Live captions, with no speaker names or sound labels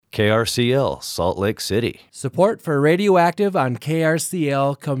KRCL, Salt Lake City. Support for Radioactive on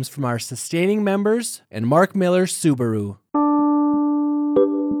KRCL comes from our sustaining members and Mark Miller Subaru.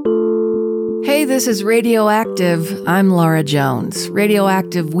 Hey, this is Radioactive. I'm Laura Jones.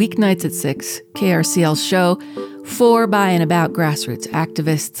 Radioactive weeknights at 6, KRCL show for, by, and about grassroots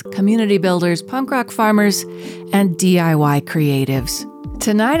activists, community builders, punk rock farmers, and DIY creatives.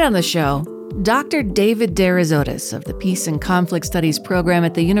 Tonight on the show, Dr. David Derizotis of the Peace and Conflict Studies program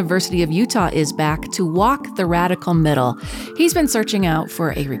at the University of Utah is back to walk the radical middle. He's been searching out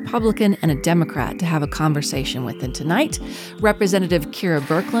for a Republican and a Democrat to have a conversation with. And tonight, Representative Kira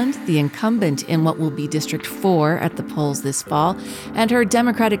Birkeland, the incumbent in what will be District 4 at the polls this fall, and her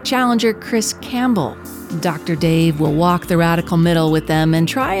Democratic challenger, Chris Campbell. Dr. Dave will walk the radical middle with them and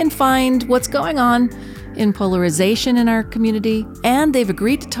try and find what's going on in polarization in our community, and they've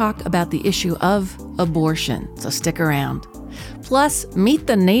agreed to talk about the issue of abortion, so stick around. Plus, meet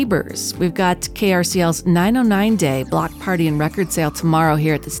the neighbors. We've got KRCL's 909 Day block party and record sale tomorrow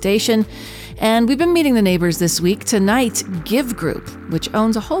here at the station, and we've been meeting the neighbors this week. Tonight, Give Group, which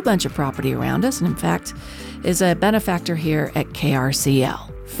owns a whole bunch of property around us, and in fact, is a benefactor here at KRCL.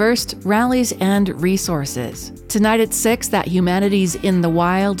 First, rallies and resources. Tonight at 6, that Humanities in the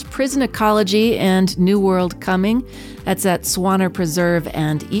Wild, Prison Ecology, and New World Coming. That's at Swanner Preserve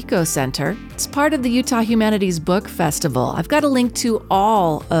and Eco Center. It's part of the Utah Humanities Book Festival. I've got a link to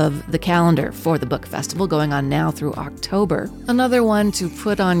all of the calendar for the book festival going on now through October. Another one to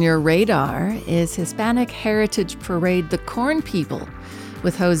put on your radar is Hispanic Heritage Parade, The Corn People,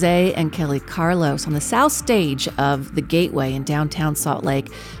 with Jose and Kelly Carlos on the south stage of the Gateway in downtown Salt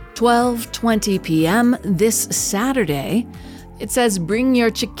Lake, 12:20 p.m. this Saturday. It says, bring your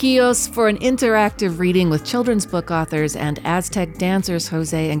chiquillos for an interactive reading with children's book authors and Aztec dancers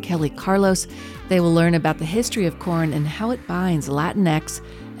Jose and Kelly Carlos. They will learn about the history of corn and how it binds Latinx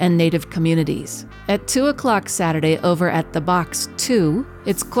and Native communities. At 2 o'clock Saturday over at the Box 2,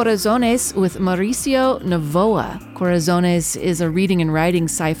 it's Corazones with Mauricio Novoa. Corazones is a reading and writing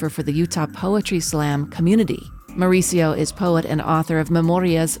cipher for the Utah Poetry Slam community. Mauricio is poet and author of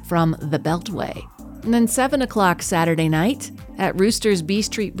Memorias from the Beltway. And then 7 o'clock Saturday night at Rooster's B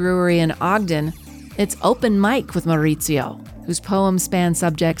Street Brewery in Ogden, it's Open Mic with Mauricio, whose poems span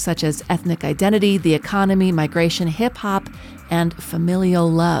subjects such as ethnic identity, the economy, migration, hip-hop, and familial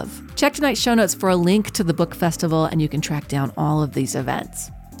love. Check tonight's show notes for a link to the book festival, and you can track down all of these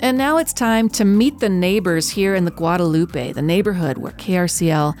events. And now it's time to meet the neighbors here in the Guadalupe, the neighborhood where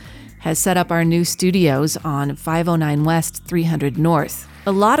KRCL has set up our new studios on 509 West, 300 North.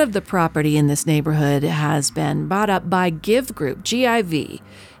 A lot of the property in this neighborhood has been bought up by Give Group, GIV,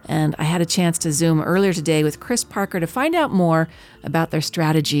 and I had a chance to Zoom earlier today with Chris Parker to find out more about their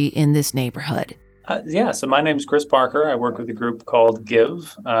strategy in this neighborhood. So my name's Chris Parker. I work with a group called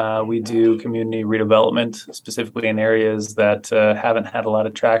Give. We do community redevelopment, specifically in areas that haven't had a lot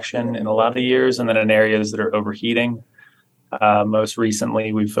of traction in a lot of years, and then in areas that are overheating. Most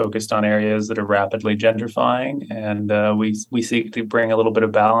recently, we've focused on areas that are rapidly gentrifying, and we seek to bring a little bit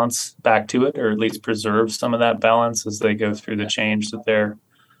of balance back to it, or at least preserve some of that balance as they go through the change that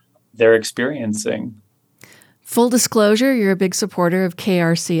they're experiencing. Full disclosure, you're a big supporter of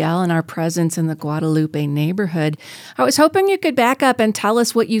KRCL and our presence in the Guadalupe neighborhood. I was hoping you could back up and tell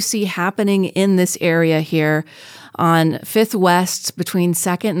us what you see happening in this area here on 5th West between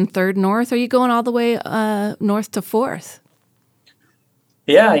 2nd and 3rd North. Are you going all the way north to 4th?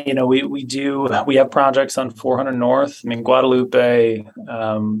 Yeah, we have projects on 400 North. I mean, Guadalupe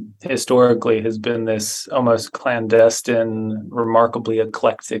historically has been this almost clandestine, remarkably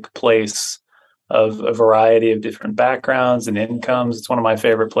eclectic place of a variety of different backgrounds and incomes. It's one of my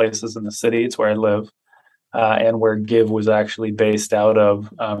favorite places in the city. It's where I live, and where Give was actually based out of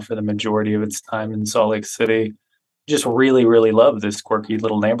for the majority of its time in Salt Lake City. Just really, really love this quirky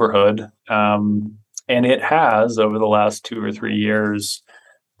little neighborhood. And it has, over the last 2 or 3 years,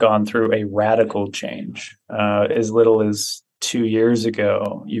 gone through a radical change. As little as 2 years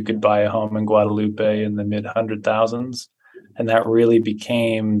ago, you could buy a home in Guadalupe in the mid-100,000s, and that really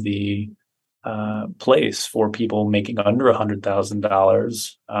became the place for people making under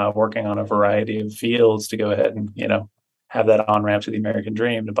 $100,000, working on a variety of fields to go ahead and, have that on-ramp to the American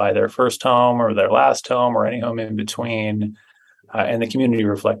dream, to buy their first home or their last home or any home in between. And the community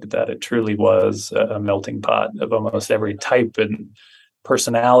reflected that. It truly was a melting pot of almost every type and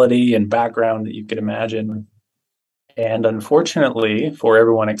personality and background that you could imagine. And unfortunately, for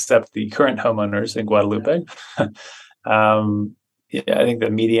everyone except the current homeowners in Guadalupe, I think the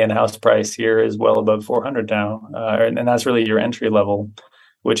median house price here is well above 400 now, and that's really your entry level.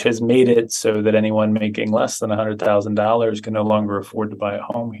 which has made it so that anyone making less than $100,000 can no longer afford to buy a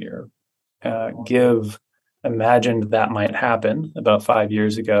home here. Imagined that might happen about 5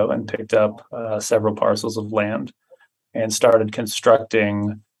 years ago and picked up several parcels of land and started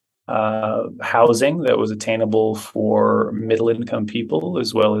constructing housing that was attainable for middle-income people,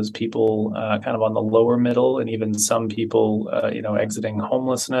 as well as people kind of on the lower middle, and even some people, exiting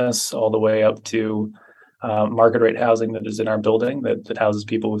homelessness, all the way up to market rate housing that is in our building that houses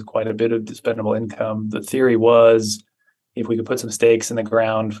people with quite a bit of dispendable income. The theory was, if we could put some stakes in the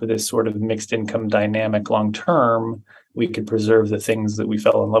ground for this sort of mixed income dynamic long term, we could preserve the things that we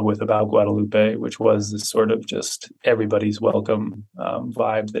fell in love with about Guadalupe, which was this sort of just everybody's welcome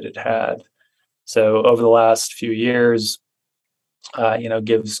vibe that it had. So over the last few years,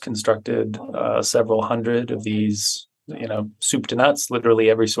 Gives constructed several hundred of these, soup to nuts, literally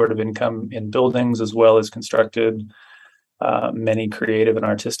every sort of income in buildings, as well as constructed many creative and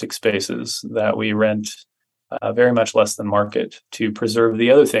artistic spaces that we rent very much less than market to preserve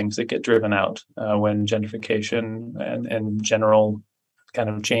the other things that get driven out when gentrification and general kind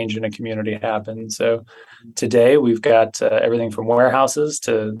of change in a community happens. So today we've got everything from warehouses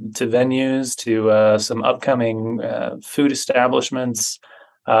to venues to some upcoming food establishments,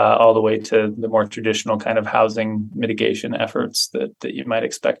 all the way to the more traditional kind of housing mitigation efforts that you might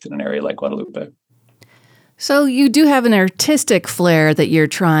expect in an area like Guadalupe. So you do have an artistic flair that you're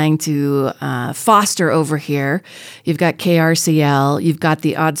trying to foster over here. You've got KRCL, you've got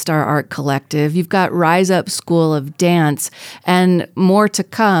the Oddstar Art Collective, you've got Rise Up School of Dance, and more to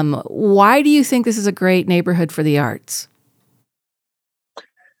come. Why do you think this is a great neighborhood for the arts?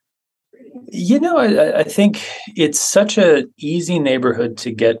 I think it's such an easy neighborhood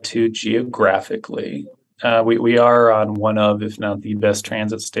to get to geographically. We are on one of, if not the best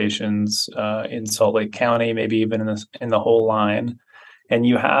transit stations in Salt Lake County, maybe even in the whole line. And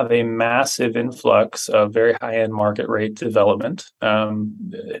you have a massive influx of very high-end market rate development.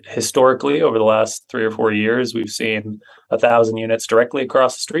 Historically, over the last 3 or 4 years, we've seen 1,000 units directly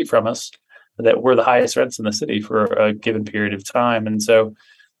across the street from us that were the highest rents in the city for a given period of time. And so,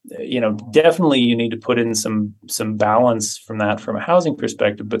 definitely you need to put in some balance from a housing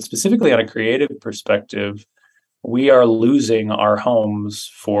perspective, but specifically on a creative perspective, we are losing our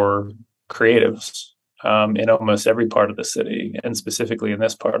homes for creatives in almost every part of the city, and specifically in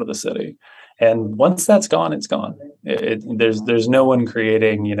this part of the city. And once that's gone, it's gone. There's no one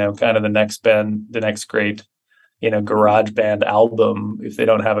creating, kind of the next great, garage band album if they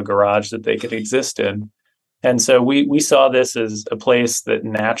don't have a garage that they could exist in. And so we saw this as a place that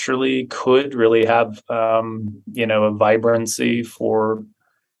naturally could really have, a vibrancy for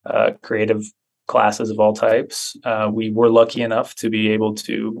creative classes of all types. We were lucky enough to be able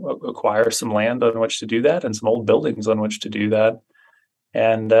to acquire some land on which to do that and some old buildings on which to do that.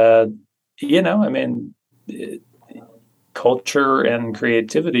 And, culture and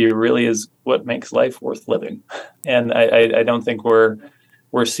creativity really is what makes life worth living. And I don't think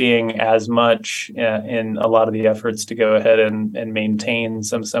we're seeing as much in a lot of the efforts to go ahead and maintain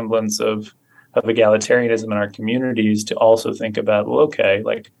some semblance of egalitarianism in our communities, to also think about, well, okay,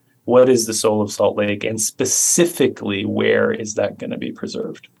 like, what is the soul of Salt Lake, and specifically where is that going to be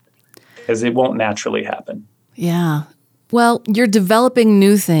preserved? Because it won't naturally happen. Yeah. Well, you're developing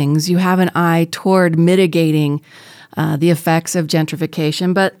new things. You have an eye toward mitigating the effects of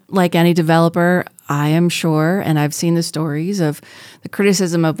gentrification. But like any developer, I am sure, and I've seen the stories of the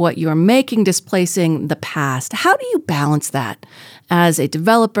criticism of what you're making displacing the past. How do you balance that as a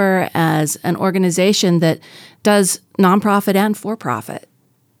developer, as an organization that does nonprofit and for-profit?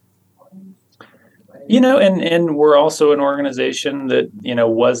 And we're also an organization that,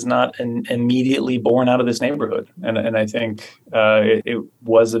 was not immediately born out of this neighborhood. And I think it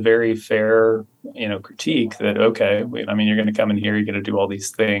was a very fair, critique that, okay, you're going to come in here, you're going to do all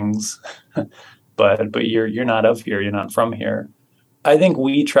these things, but you're not of here, you're not from here. I think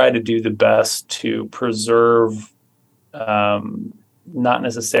we try to do the best to preserve not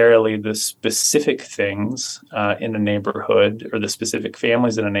necessarily the specific things in a neighborhood or the specific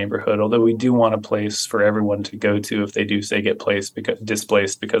families in a neighborhood, although we do want a place for everyone to go to if they do, say, get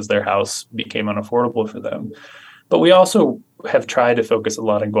displaced because their house became unaffordable for them. But we also have tried to focus a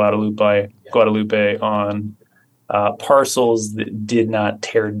lot in Guadalupe on parcels that did not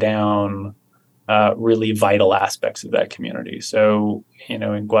tear down really vital aspects of that community. So,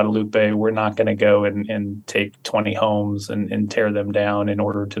 in Guadalupe, we're not going to go and take 20 homes and tear them down in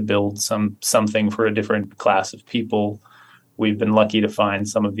order to build something for a different class of people. We've been lucky to find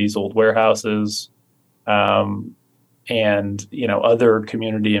some of these old warehouses and, other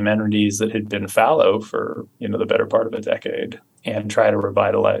community amenities that had been fallow for, the better part of a decade. and try to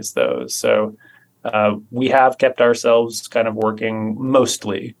revitalize those. So we have kept ourselves kind of working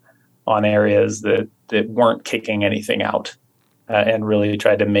mostly on areas that weren't kicking anything out, and really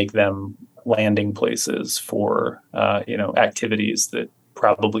tried to make them landing places for activities that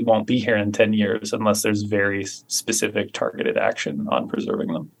probably won't be here in 10 years unless there's very specific targeted action on preserving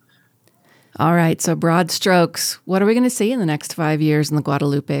them. All right, so broad strokes. What are we going to see in the next 5 years in the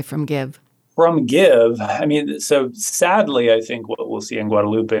Guadalupe from GIV? From GIV, I mean, so sadly, I think what we'll see in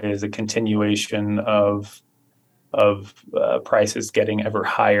Guadalupe is a continuation of prices getting ever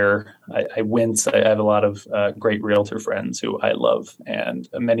higher. I wince. I have a lot of great realtor friends who I love, and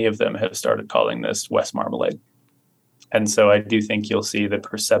many of them have started calling this West Marmalade. And so I do think you'll see the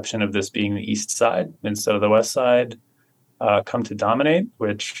perception of this being the east side instead of the west side come to dominate,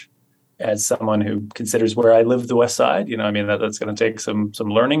 which, as someone who considers where I live the west side, that's going to take some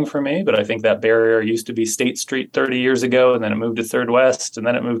learning for me. But I think that barrier used to be State Street 30 years ago, and then it moved to Third West, and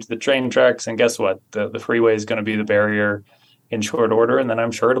then it moved to the train tracks. And guess what? The freeway is going to be the barrier in short order, and then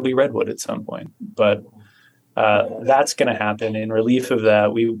I'm sure it'll be Redwood at some point. But that's going to happen. In relief of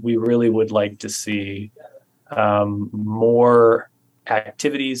that, we really would like to see more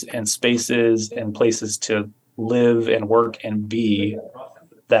activities and spaces and places to live and work and be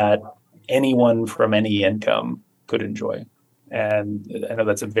that anyone from any income could enjoy. And I know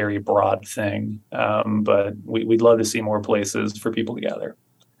that's a very broad thing, but we'd love to see more places for people to gather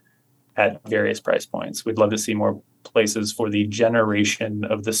at various price points. We'd love to see more places for the generation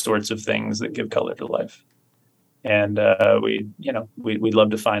of the sorts of things that give color to life. And we'd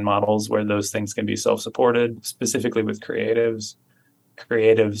love to find models where those things can be self-supported, specifically with creatives.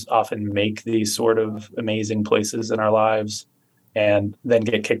 Creatives often make these sort of amazing places in our lives and then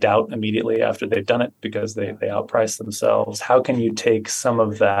get kicked out immediately after they've done it because they outprice themselves. How can you take some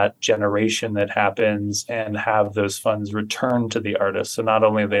of that generation that happens and have those funds return to the artists? So not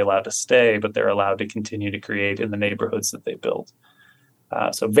only are they allowed to stay, but they're allowed to continue to create in the neighborhoods that they build.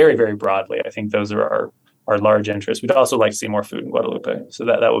 So very, very broadly, I think those are our large interests. We'd also like to see more food in Guadalupe. So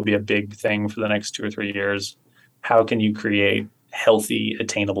that would be a big thing for the next 2 or 3 years. How can you create healthy,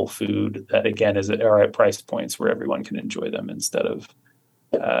 attainable food that, again, are at price points where everyone can enjoy them instead of,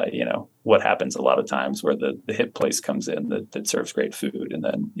 what happens a lot of times where the hip place comes in that serves great food, and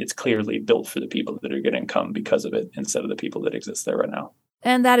then it's clearly built for the people that are going to come because of it instead of the people that exist there right now.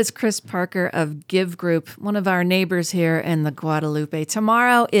 And that is Chris Parker of GIV Group, one of our neighbors here in the Guadalupe.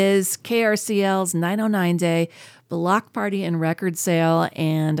 Tomorrow is KRCL's 909 Day, block party and record sale.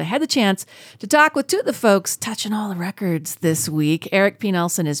 And I had the chance to talk with two of the folks touching all the records this week. Eric P.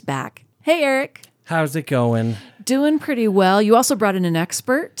 Nelson is back. Hey, Eric. How's it going? Doing pretty well. You also brought in an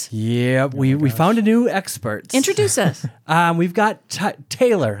expert. Yeah, we found a new expert. Introduce us. We've got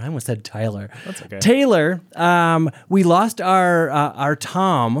Taylor. I almost said Tyler. That's okay. Taylor. We lost our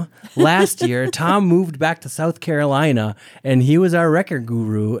Tom last year. Tom moved back to South Carolina, and he was our record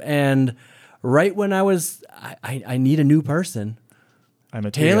guru. And right when I need a new person,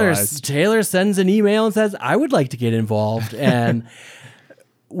 Taylor sends an email and says, I would like to get involved. And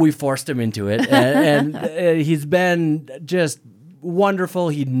we forced him into it, and he's been just wonderful.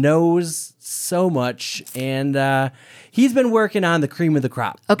 He knows so much, and he's been working on the cream of the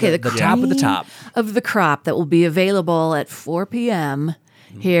crop. Okay, the top of the top of the crop that will be available at 4 p.m.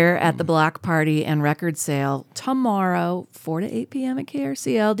 here at the block party and record sale tomorrow, 4 to 8 p.m. at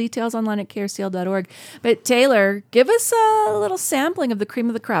KRCL. Details online at krcl.org. But Taylor, give us a little sampling of the cream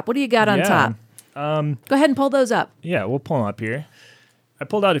of the crop. What do you got on top? Go ahead and pull those up. Yeah, we'll pull them up here. I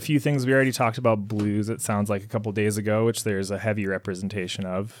pulled out a few things. We already talked about blues, it sounds like, a couple days ago, which there's a heavy representation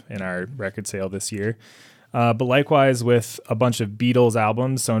of in our record sale this year. But likewise with a bunch of Beatles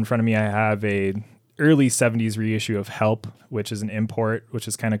albums. So in front of me, I have a early 70s reissue of Help, which is an import, which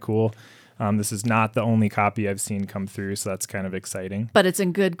is kind of cool. This is not the only copy I've seen come through, so that's kind of exciting. But it's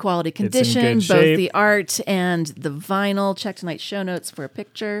in good quality condition, good both shape. the art and the vinyl. Check tonight's show notes for a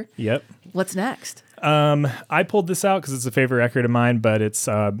picture. Yep. What's next? I pulled this out because it's a favorite record of mine, but it's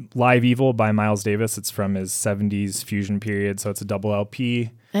Live Evil by Miles Davis. It's from his 70s fusion period, so it's a double LP.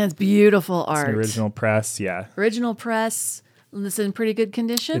 And it's beautiful art. It's an original press, yeah. Original press. It's in pretty good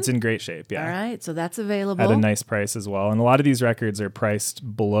condition? It's in great shape, yeah. All right, so that's available. At a nice price as well. And a lot of these records are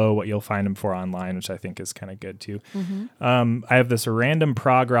priced below what you'll find them for online, which I think is kind of good too. Mm-hmm. I have this random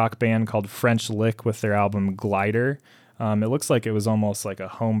prog rock band called French Lick with their album Glider. It looks like it was almost like a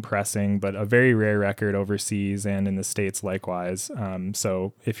home pressing, but a very rare record overseas and in the States likewise.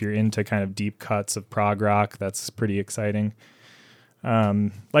 So if you're into kind of deep cuts of prog rock, that's pretty exciting.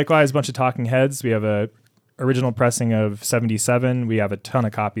 Likewise, a bunch of Talking Heads. We have a original pressing of 77. We have a ton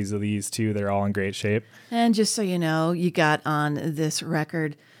of copies of these too. They're all in great shape. And just so you know, you got on this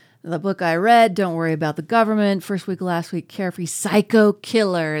record the book I read, Don't Worry About the Government, First Week, Last Week, Carefree. Psycho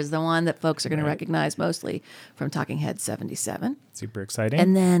Killer is the one that folks are going to recognize mostly from Talking Heads 77. Super exciting.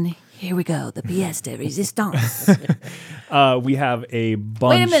 And then here we go, the pièce de résistance. We have a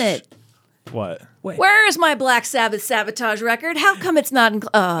bunch. Wait a minute. What? Where is my Black Sabbath Sabotage record? How come it's not in...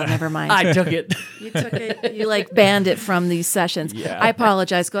 Oh, never mind. I took it. You took it. You like banned it from these sessions. Yeah. I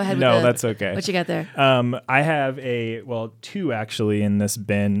apologize. Go ahead with No, that's okay. What you got there? I have two actually in this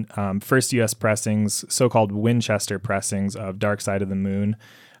bin. First U.S. pressings, so-called Winchester pressings of Dark Side of the Moon.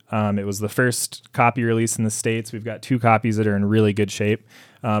 It was the first copy released in the States. We've got 2 copies that are in really good shape.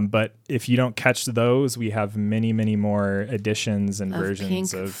 But if you don't catch those, we have many, many more editions and versions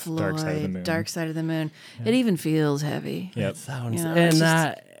Pink of Floyd, Dark Side of the Moon. Dark Side of the Moon. Yeah. It even feels heavy. Yep. Sounds. You know,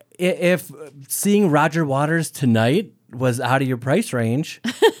 And if seeing Roger Waters tonight was out of your price range,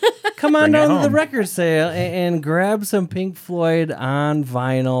 come on Bring it down to the home. record sale and grab some Pink Floyd on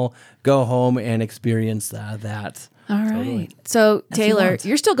vinyl. Go home and experience that. All right. So, Taylor, want.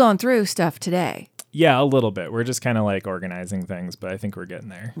 you're still going through stuff today. Yeah, a little bit. We're just kind of like organizing things, but I think we're getting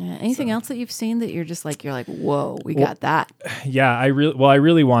there. Yeah. Anything else that you've seen that you're like, whoa, we got that? Yeah, I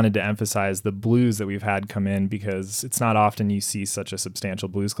really wanted to emphasize the blues that we've had come in because it's not often you see such a substantial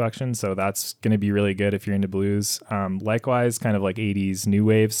blues collection. So that's going to be really good if you're into blues. Likewise, kind of like 80s new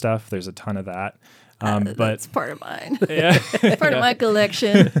wave stuff. There's a ton of that. But That's part of mine. yeah, Part of my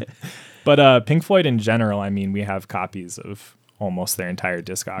collection. but Pink Floyd in general, I mean, we have copies of almost their entire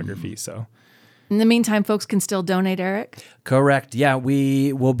discography. So In the meantime, folks can still donate, Eric. Correct. Yeah,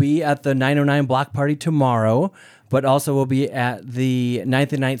 we will be at the 909 Block Party tomorrow, but also we'll be at the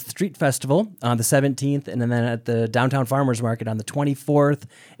 9th and 9th Street Festival on the 17th, and then at the Downtown Farmers Market on the 24th.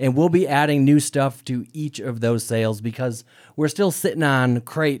 And we'll be adding new stuff to each of those sales because we're still sitting on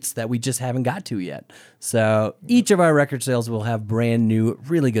crates that we just haven't got to yet. So each of our record sales will have brand new,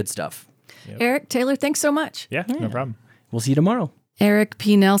 really good stuff. Eric, Taylor, thanks so much. yeah, no problem. We'll see you tomorrow. Eric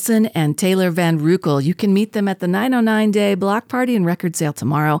P. Nelson and Taylor Van Rukel. You can meet them at the 909 Day Block Party and Record Sale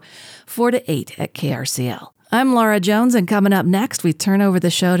tomorrow, 4 to 8 at KRCL. I'm Laura Jones, and coming up next, we turn over the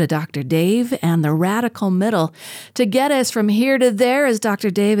show to Dr. Dave and the Radical Middle. To get us from here to there, as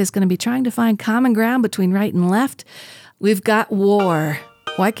Dr. Dave is going to be trying to find common ground between right and left, we've got war.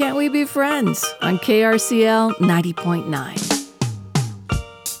 Why can't we be friends? On KRCL 90.9.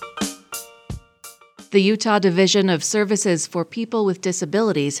 The Utah Division of Services for People with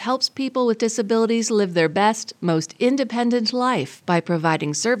Disabilities helps people with disabilities live their best, most independent life by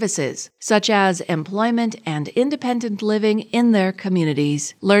providing services such as employment and independent living in their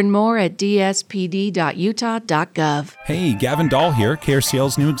communities. Learn more at dspd.utah.gov. Hey, Gavin Dahl here,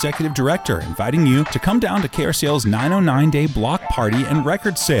 KRCL's new executive director, inviting you to come down to KRCL's 909 Day Block Party and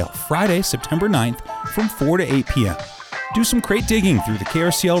Record Sale, Friday, September 9th from 4 to 8 p.m. Do some crate digging through the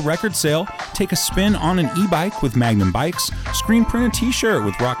KRCL record sale, take a spin on an e-bike with Magnum Bikes, screen print a t-shirt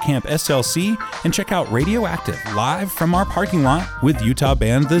with Rock Camp SLC, and check out Radioactive live from our parking lot with Utah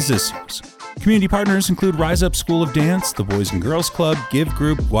band The Zissous. Community partners include Rise Up School of Dance, the Boys and Girls Club, Give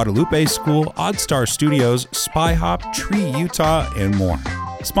Group, Guadalupe School, Odd Star Studios, Spy Hop, Tree Utah, and more.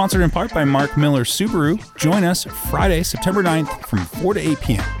 Sponsored in part by Mark Miller Subaru, join us Friday, September 9th from 4 to 8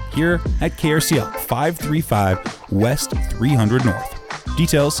 p.m. here at KRCL 535 West 300 North.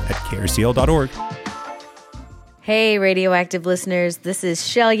 Details at krcl.org. Hey, Radioactive listeners, this is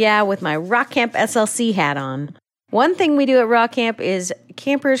Shell Ya with my Rock Camp SLC hat on. One thing we do at Rock Camp is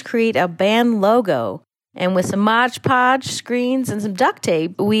campers create a band logo. And with some Mod Podge screens and some duct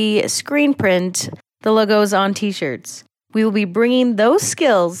tape, we screen print the logos on t-shirts. We will be bringing those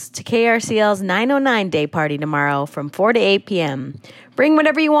skills to KRCL's 909 Day Party tomorrow from 4 to 8 p.m. Bring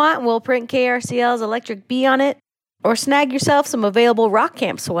whatever you want. We'll print KRCL's Electric Bee on it. Or snag yourself some available Rock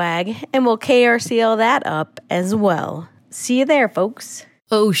Camp swag, and we'll KRCL that up as well. See you there, folks.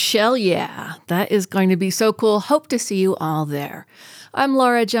 Oh, Shell yeah. That is going to be so cool. Hope to see you all there. I'm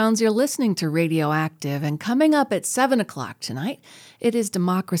Laura Jones. You're listening to Radioactive, and coming up at 7 o'clock tonight, it is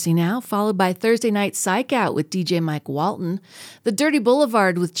Democracy Now!, followed by Thursday Night Psych Out with DJ Mike Walton, The Dirty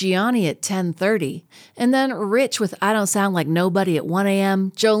Boulevard with Gianni at 10:30, and then Rich with I Don't Sound Like Nobody at 1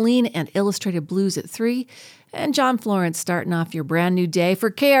 a.m., Jolene and Illustrated Blues at 3, and John Florence starting off your brand new day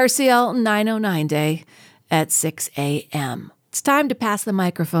for KRCL 909 Day at 6 a.m. It's time to pass the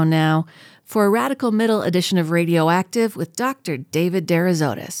microphone now for a Radical Middle edition of Radioactive with Dr. David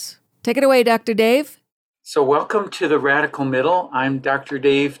Darazotis. Take it away, Dr. Dave. So welcome to the Radical Middle. I'm Dr.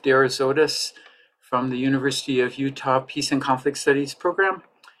 Dave Darazotis from the University of Utah Peace and Conflict Studies program.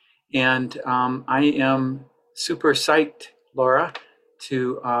 And I am super psyched, Laura,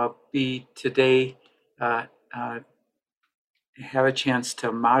 to be today, have a chance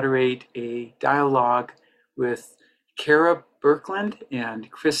to moderate a dialogue with Kara Birkland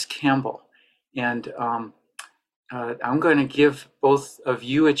and Chris Campbell. And I'm going to give both of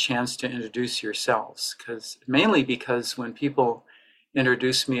you a chance to introduce yourselves, mainly because when people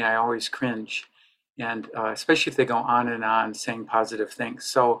introduce me, I always cringe, and especially if they go on and on saying positive things.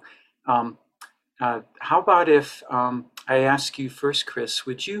 So how about if I ask you first, Chris,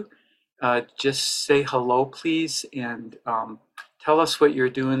 would you just say hello, please, and tell us what you're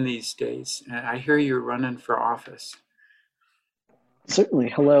doing these days? I hear you're running for office. Certainly.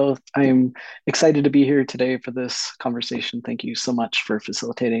 Hello. I'm excited to be here today for this conversation. Thank you so much for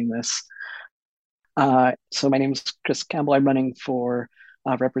facilitating this. So my name is Chris Campbell. I'm running for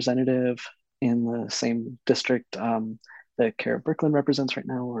representative in the same district that Kara Birkland represents right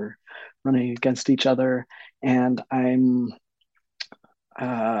now. We're running against each other, and I'm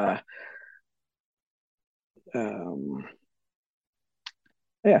I'm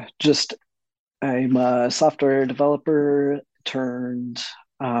a software developer turned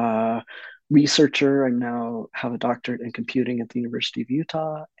researcher. I now have a doctorate in computing at the University of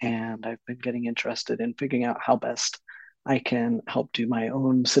Utah, and I've been getting interested in figuring out how best I can help do my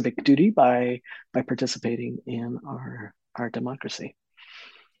own civic duty by participating in our democracy.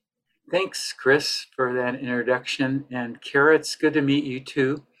 Thanks, Chris, for that introduction. And Kara, it's good to meet you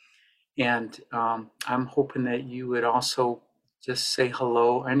too. And I'm hoping that you would also just say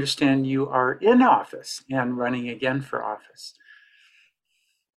hello. I understand you are in office and running again for office.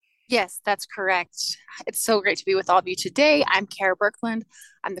 Yes, that's correct. It's so great to be with all of you today. I'm Kara Birkland.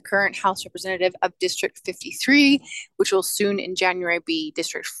 I'm the current House Representative of District 53, which will soon in January be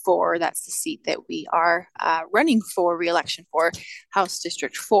District 4. That's the seat that we are running for re-election for, House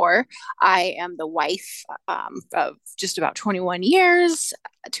District 4. I am the wife of just about 21 years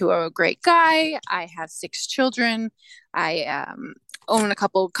to a great guy. I have 6 children. I own a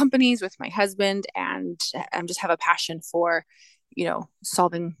couple of companies with my husband, and I just have a passion for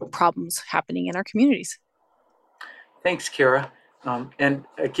solving problems happening in our communities. Thanks, Kara. And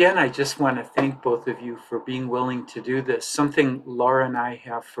again, I just want to thank both of you for being willing to do this. Something Laura and I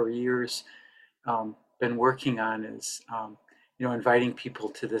have for years been working on is, inviting people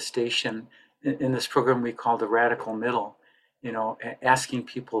to the station. In this program we call the Radical Middle, asking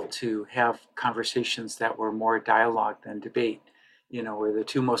people to have conversations that were more dialogue than debate, where the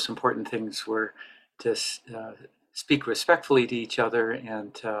 2 most important things were to speak respectfully to each other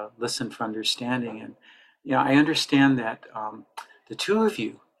and listen for understanding. And I understand that the 2 of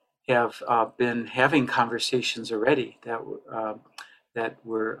you have been having conversations already that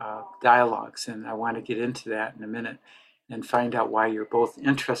were dialogues, and I want to get into that in a minute and find out why you're both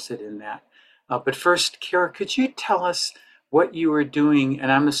interested in that. But first, Kara, could you tell us what you were doing?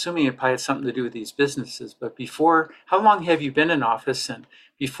 And I'm assuming it probably has something to do with these businesses, but how long have you been in office? And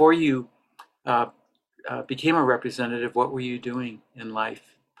before you became a representative, what were you doing in life?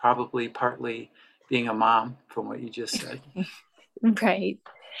 Probably partly being a mom, from what you just said. Right.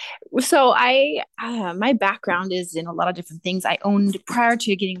 So my background is in a lot of different things. I owned, prior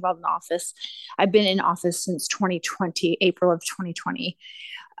to getting involved in office, I've been in office since 2020, April of 2020.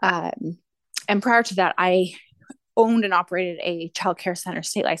 And prior to that, I owned and operated a childcare center,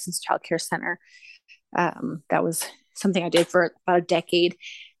 state licensed childcare center. That was something I did for about a decade.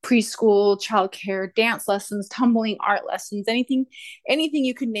 Preschool, childcare, dance lessons, tumbling, art lessons, anything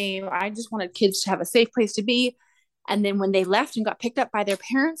you could name. I just wanted kids to have a safe place to be. And then when they left and got picked up by their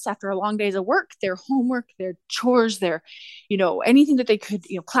parents after a long days of work, their homework, their chores, their, anything that they could,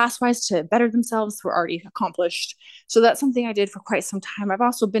 class-wise to better themselves were already accomplished. So that's something I did for quite some time. I've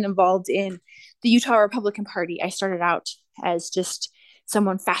also been involved in the Utah Republican Party. I started out as just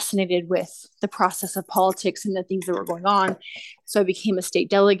someone fascinated with the process of politics and the things that were going on. So I became a state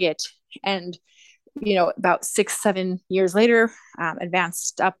delegate, and, about 6-7 years later,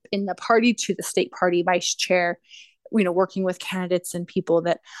 advanced up in the party to the state party vice chair, working with candidates and people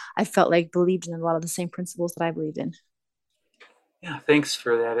that I felt like believed in a lot of the same principles that I believed in. Yeah, thanks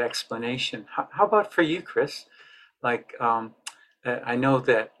for that explanation. How about for you, Chris? I know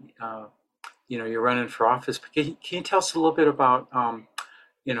that, you're running for office, but can you tell us a little bit about,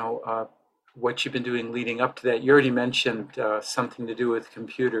 what you've been doing leading up to that? You already mentioned something to do with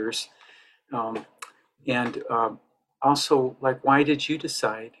computers. And also, why did you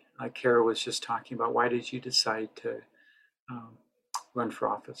decide, like Kara was just talking about, why did you decide to run for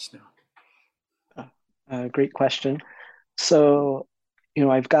office now? Great question. So,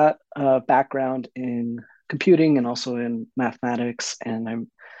 I've got a background in computing and also in mathematics, and I'm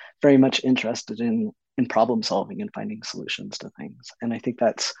very much interested in in problem solving and finding solutions to things. And I think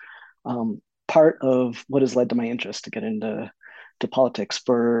that's part of what has led to my interest to get into politics.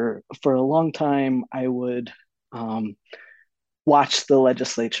 For a long time, I would watch the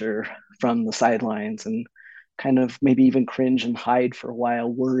legislature from the sidelines and kind of maybe even cringe and hide for a while,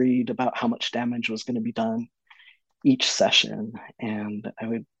 worried about how much damage was going to be done each session. And I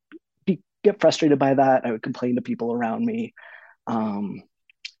would get frustrated by that. I would complain to people around me.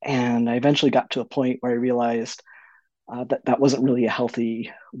 And I eventually got to a point where I realized that wasn't really a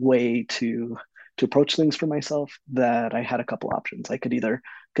healthy way to approach things for myself, that I had a couple options. I could either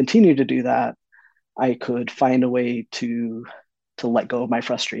continue to do that, I could find a way to let go of my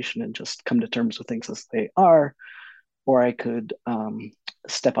frustration and just come to terms with things as they are, or I could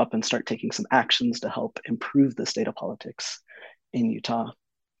step up and start taking some actions to help improve the state of politics in Utah.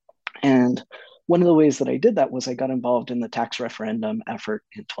 And one of the ways that I did that was I got involved in the tax referendum effort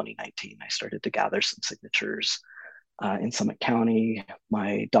in 2019. I started to gather some signatures in Summit County.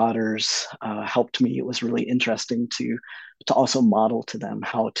 My daughters helped me. It was really interesting to also model to them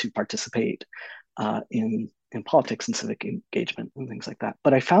how to participate in politics and civic engagement and things like that.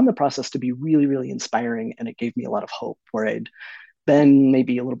 But I found the process to be really, really inspiring, and it gave me a lot of hope. Where I'd been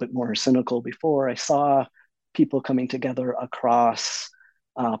maybe a little bit more cynical before, I saw people coming together across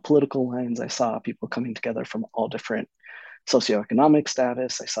political lines. I saw people coming together from all different socioeconomic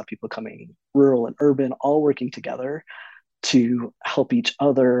status. I saw people coming rural and urban, all working together to help each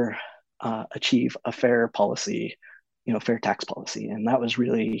other achieve a fair policy, fair tax policy. And that was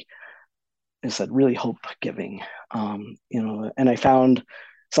really, as I said, really hope-giving. And I found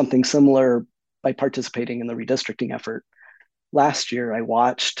something similar by participating in the redistricting effort. Last year, I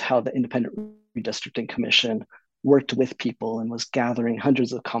watched how the Independent Redistricting Commission worked with people and was gathering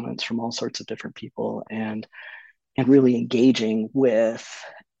hundreds of comments from all sorts of different people and really engaging with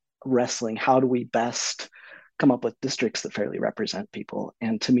wrestling. How do we best come up with districts that fairly represent people?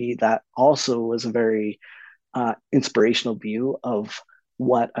 And to me, that also was a very inspirational view of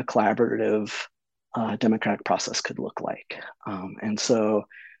what a collaborative democratic process could look like. And so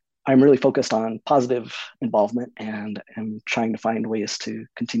I'm really focused on positive involvement and am trying to find ways to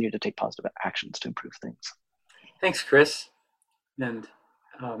continue to take positive actions to improve things. Thanks, Chris. And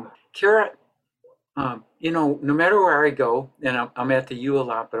Kara, no matter where I go, and I'm at the U a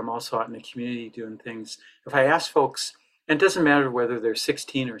lot, but I'm also out in the community doing things. If I ask folks, and it doesn't matter whether they're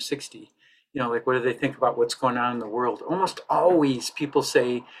 16 or 60, like what do they think about what's going on in the world? Almost always people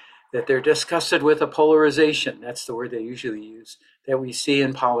say that they're disgusted with a polarization. That's the word they usually use, that we see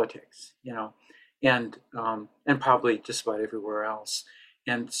in politics, and probably just about everywhere else.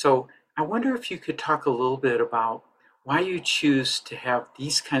 And so I wonder if you could talk a little bit about why you choose to have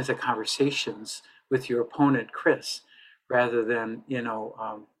these kinds of conversations with your opponent, Chris, rather than,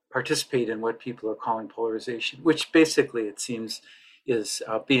 participate in what people are calling polarization, which basically it seems is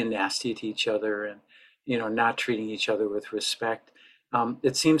being nasty to each other and, not treating each other with respect.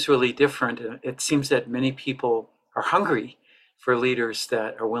 It seems really different. It seems that many people are hungry for leaders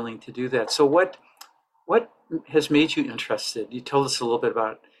that are willing to do that. So what has made you interested? You told us a little bit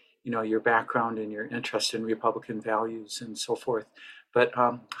about your background and your interest in Republican values and so forth. But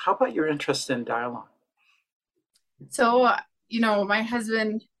how about your interest in dialogue? So, my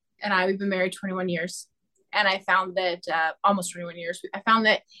husband and I, we've been married 21 years. And I found that, almost 21 years, I found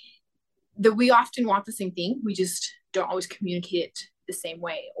that we often want the same thing. We just don't always communicate it the same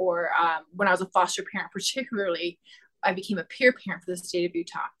way. Or when I was a foster parent, particularly, I became a peer parent for the state of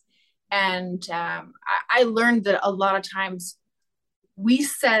Utah. And I learned that a lot of times we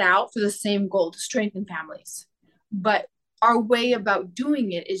set out for the same goal, to strengthen families, but our way about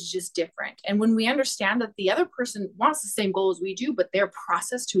doing it is just different. And when we understand that the other person wants the same goal as we do, but their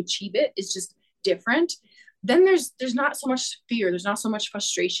process to achieve it is just different, then there's not so much fear, there's not so much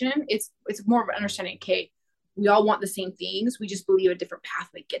frustration. It's more of an understanding, okay, we all want the same things, we just believe a different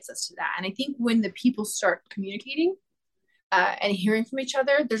pathway gets us to that. And I think when the people start communicating and hearing from each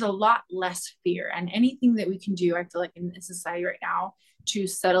other, there's a lot less fear. And anything that we can do, I feel like in society right now, to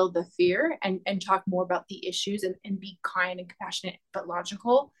settle the fear and talk more about the issues and be kind and compassionate but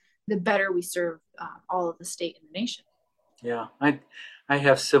logical, the better we serve all of the state and the nation. Yeah, I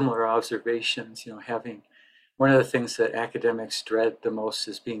have similar observations. Having one of the things that academics dread the most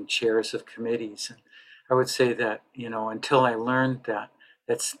is being chairs of committees. And I would say that until I learned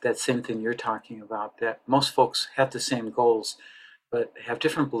that's that same thing you're talking about, that most folks have the same goals but have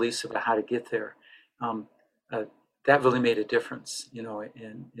different beliefs about how to get there. That really made a difference,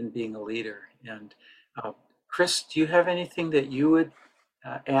 in being a leader. And Chris, do you have anything that you would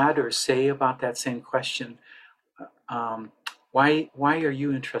add or say about that same question? Why are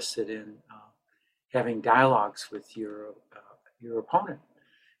you interested in having dialogues with your opponent.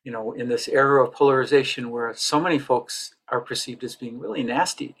 In this era of polarization where so many folks are perceived as being really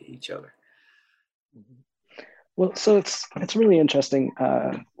nasty to each other. Well, so it's really interesting.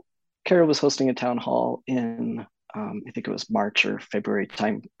 Kara was hosting a town hall in I think it was March or February.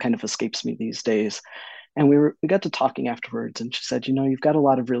 Time kind of escapes me these days. And we got to talking afterwards, and she said, you've got a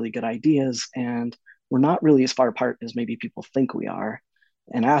lot of really good ideas, and we're not really as far apart as maybe people think we are,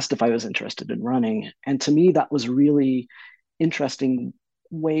 and asked if I was interested in running. And to me, that was really interesting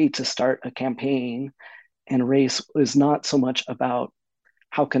way to start a campaign. And race was not so much about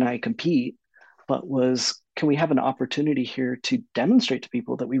how can I compete, but was, can we have an opportunity here to demonstrate to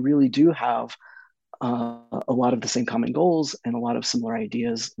people that we really do have a lot of the same common goals and a lot of similar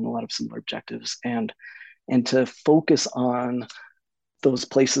ideas and a lot of similar objectives, and to focus on those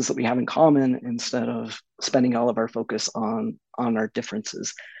places that we have in common instead of spending all of our focus on our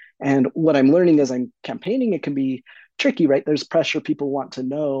differences. And what I'm learning as I'm campaigning, it can be tricky, right? There's pressure. People want to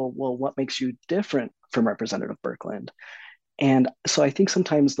know, well, what makes you different from Representative Birkeland? And so I think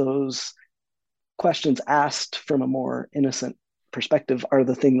sometimes those questions asked from a more innocent perspective are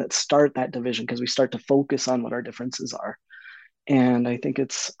the thing that start that division, because we start to focus on what our differences are. And I think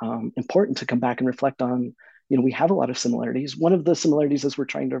it's important to come back and reflect on, we have a lot of similarities. One of the similarities is we're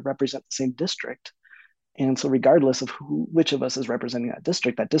trying to represent the same district. And so regardless of which of us is representing that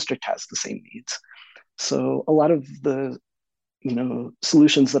district has the same needs. So a lot of the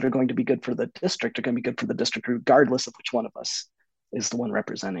solutions that are going to be good for the district are going to be good for the district regardless of which one of us is the one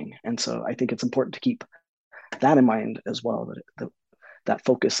representing. And so I think it's important to keep that in mind as well, that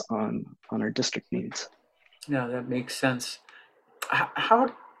focus on our district needs. Yeah, that makes sense. How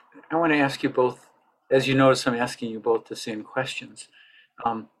I want to ask you both, as you notice, I'm asking you both the same questions.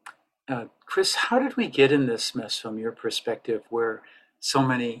 Chris, how did we get in this mess from your perspective, where so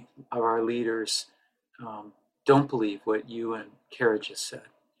many of our leaders don't believe what you and Kara just said,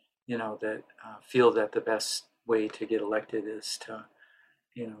 that feel that the best way to get elected is to,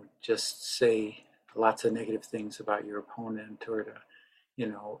 just say lots of negative things about your opponent, or to,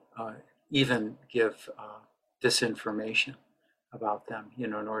 even give disinformation about them,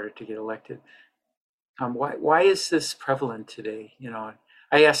 in order to get elected. Why is this prevalent today?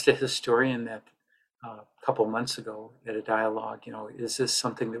 I asked a historian that a couple months ago at a dialogue, is this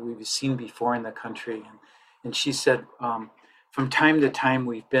something that we've seen before in the country? And she said, from time to time,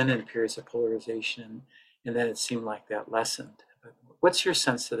 we've been in periods of polarization, and then it seemed like that lessened. But what's your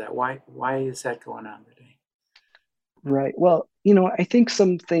sense of that? Why is that going on today? Right. Well, I think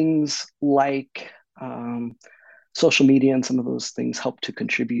some things like social media and some of those things help to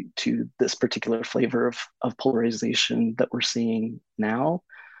contribute to this particular flavor of polarization that we're seeing now.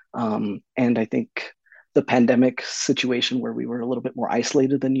 And I think the pandemic situation where we were a little bit more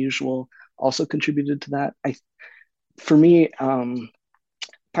isolated than usual also contributed to that. For me,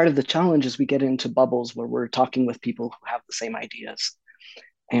 part of the challenge is we get into bubbles where we're talking with people who have the same ideas.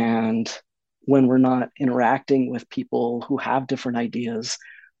 And when we're not interacting with people who have different ideas,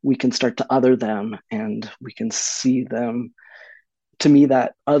 we can start to other them, and we can see them. To me,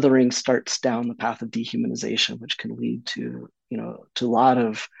 that othering starts down the path of dehumanization, which can lead to a lot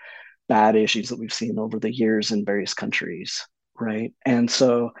of bad issues that we've seen over the years in various countries, right? And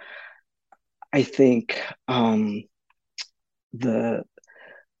so I think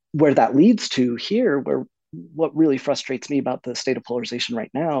where that leads to here, where what really frustrates me about the state of polarization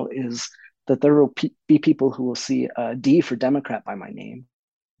right now is that there will be people who will see a D for Democrat by my name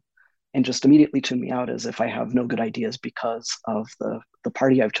and just immediately tune me out as if I have no good ideas because of the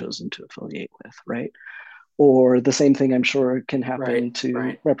party I've chosen to affiliate with, right? Or the same thing I'm sure can happen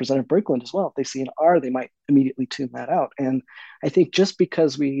to Representative Birkeland as well. If they see an R, they might immediately tune that out. And I think just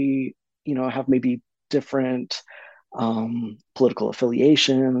because we, have maybe different political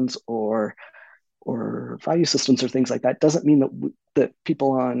affiliations or value systems or things like that, doesn't mean that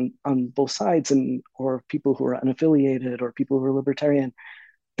people on both sides or people who are unaffiliated or people who are libertarian,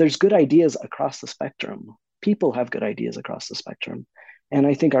 there's good ideas across the spectrum. People have good ideas across the spectrum. And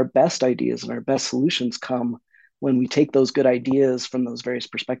I think our best ideas and our best solutions come when we take those good ideas from those various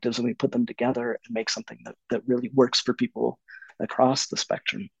perspectives and we put them together and make something that really works for people across the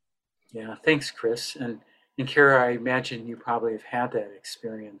spectrum. Yeah, thanks, Chris. And Kara, I imagine you probably have had that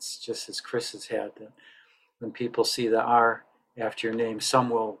experience just as Chris has had, that when people see the R after your name, some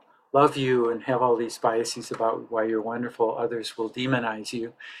will love you and have all these biases about why you're wonderful. Others will demonize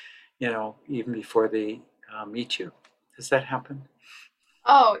you, even before they meet you. Does that happen?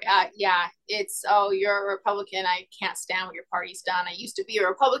 Oh, yeah. It's, you're a Republican. I can't stand what your party's done. I used to be a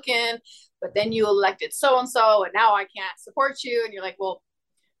Republican, but then you elected so-and-so, and now I can't support you. And you're like, well,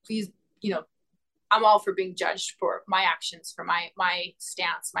 please, I'm all for being judged for my actions, for my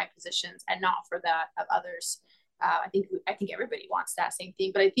stance, my positions, and not for that of others. I think everybody wants that same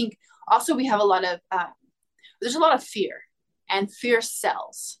thing, but I think also we have a lot of there's a lot of fear, and fear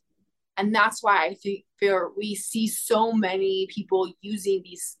sells, and that's why I think we see so many people using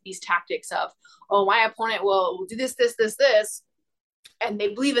these tactics of, oh, my opponent will do this, and they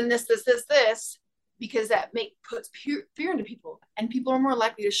believe in this, because that puts fear into people, and people are more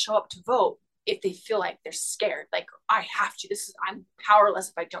likely to show up to vote if they feel like they're scared, like I have to, I'm powerless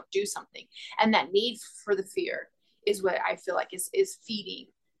if I don't do something. And that need for the fear is what I feel like is feeding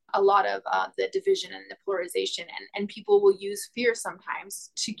a lot of the division and the polarization, and people will use fear sometimes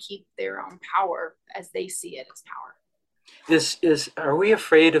to keep their own power as they see it as power. Are we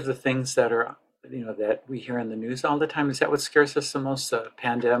afraid of the things that are, that we hear in the news all the time? Is that what scares us the most? The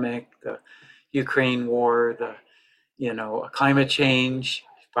pandemic, the Ukraine war, the climate change,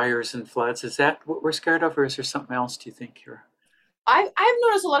 fires and floods? Is that what we're scared of, or is there something else, do you think, Kira? I've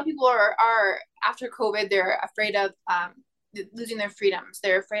noticed a lot of people are after COVID, they're afraid of losing their freedoms.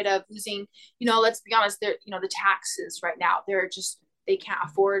 They're afraid of losing, let's be honest, they're, the taxes right now. They can't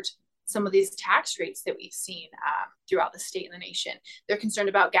afford some of these tax rates that we've seen throughout the state and the nation. They're concerned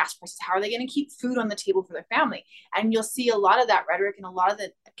about gas prices. How are they going to keep food on the table for their family? And you'll see a lot of that rhetoric in a lot of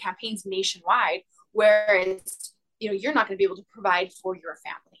the campaigns nationwide, where it's, you're not going to be able to provide for your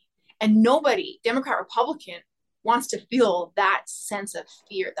family. And nobody, Democrat, Republican, wants to feel that sense of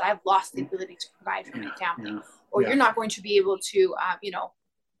fear that I've lost the ability to provide for my family, or you're not going to be able to,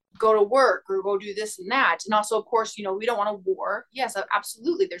 go to work or go do this and that. And also, of course, we don't want a war. Yes,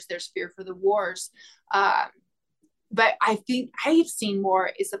 absolutely. There's fear for the wars. But I think I've seen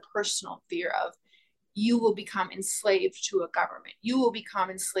more is the personal fear of, you will become enslaved to a government. You will become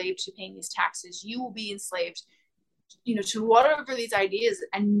enslaved to paying these taxes. You will be enslaved, to whatever these ideas,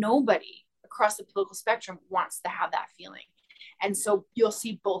 and nobody across the political spectrum wants to have that feeling. And so you'll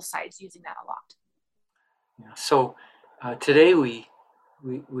see both sides using that a lot. Yeah. So today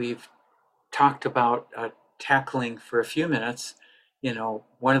we've talked about tackling for a few minutes,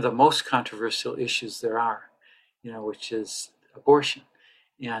 one of the most controversial issues there are, which is abortion.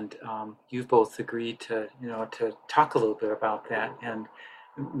 And you've both agreed to talk a little bit about that. And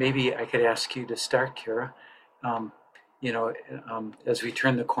maybe I could ask you to start, Kira, as we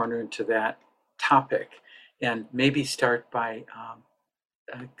turn the corner into that topic, and maybe start by,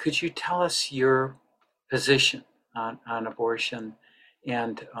 could you tell us your position on abortion,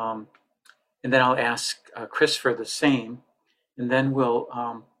 and then I'll ask Chris for the same, and then we'll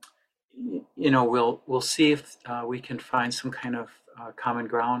see if we can find some kind of common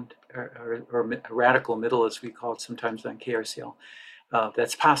ground or a radical middle, as we call it sometimes on KRCL,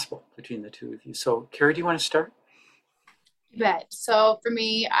 that's possible between the two of you. So, Kira, do you want to start? You bet. So for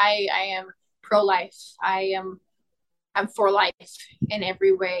me, I am pro-life. I'm for life in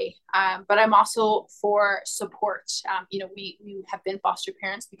every way, but I'm also for support. We have been foster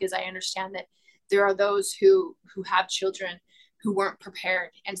parents because I understand that there are those who have children who weren't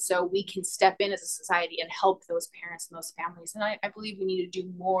prepared, and so we can step in as a society and help those parents and those families. And I believe we need to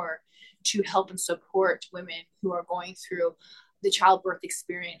do more to help and support women who are going through the childbirth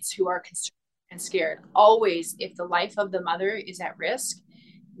experience, who are concerned and scared. Always, if the life of the mother is at risk,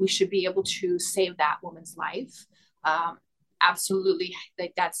 we should be able to save that woman's life. Absolutely,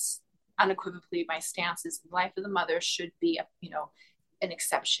 like that's unequivocally my stance is the life of the mother should be an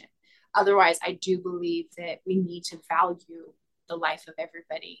exception. Otherwise, I do believe that we need to value the life of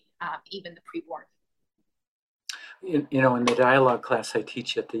everybody, even the preborn. In the dialogue class I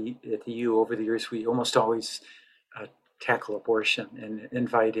teach at the U, over the years, we almost always tackle abortion and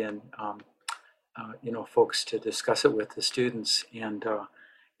invite in folks to discuss it with the students. And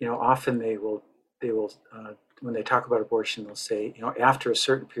often they will when they talk about abortion, they'll say, after a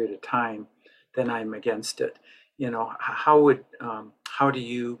certain period of time, then I'm against it. How do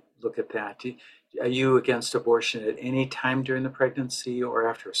you look at that? Are you against abortion at any time during the pregnancy or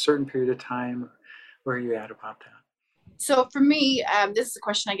after a certain period of time? Where are you at about that? So for me, this is a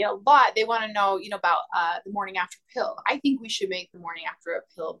question I get a lot. They want to know, about the morning after pill. I think we should make the morning after a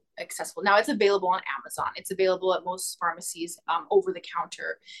pill accessible. Now it's available on Amazon. It's available at most pharmacies over the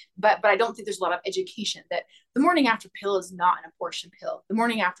counter. But I don't think there's a lot of education that the morning after pill is not an abortion pill. The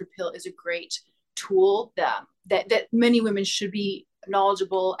morning after pill is a great tool that many women should be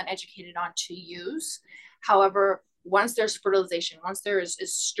knowledgeable and educated on to use. However, once there's fertilization, once there is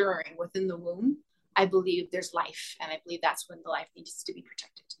stirring within the womb, I believe there's life, and I believe that's when the life needs to be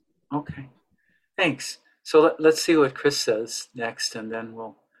protected. Okay, thanks. So let's see what Chris says next, and then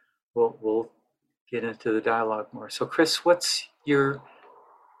we'll get into the dialogue more. So, Chris, what's your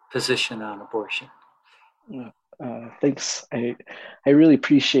position on abortion? Thanks. I really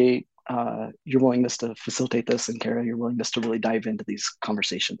appreciate your willingness to facilitate this, and Kara, your willingness to really dive into these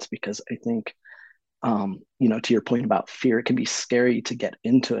conversations, because I think, to your point about fear, it can be scary to get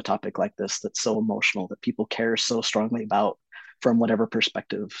into a topic like this that's so emotional, that people care so strongly about from whatever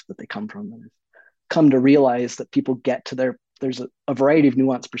perspective that they come from. And I've come to realize that people get to there's a variety of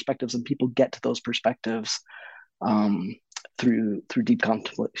nuanced perspectives, and people get to those perspectives through deep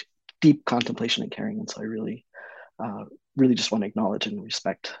contemplation and caring. And so I really just want to acknowledge and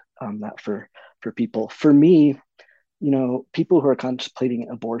respect that for people. For me, people who are contemplating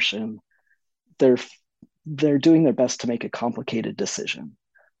abortion, they're doing their best to make a complicated decision.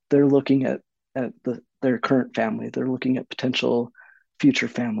 They're looking at their current family. They're looking at potential future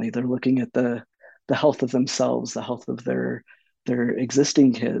family. They're looking at the health of themselves, the health of their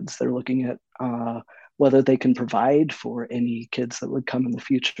existing kids. They're looking at whether they can provide for any kids that would come in the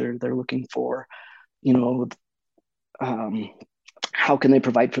future. They're looking for, how can they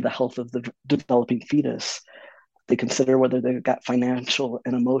provide for the health of the developing fetus. They consider whether they've got financial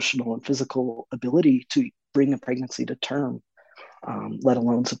and emotional and physical ability to bring a pregnancy to term, let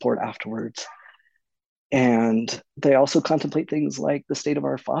alone support afterwards. And they also contemplate things like the state of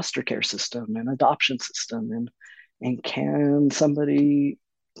our foster care system and adoption system, and can somebody,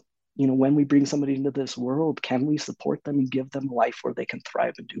 when we bring somebody into this world, can we support them and give them a life where they can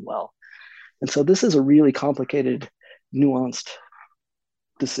thrive and do well? And so this is a really complicated, nuanced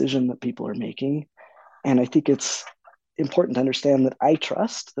decision that people are making. And I think it's important to understand that I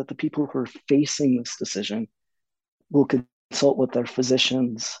trust that the people who are facing this decision will consult with their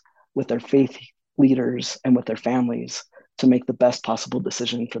physicians, with their faith leaders, and with their families to make the best possible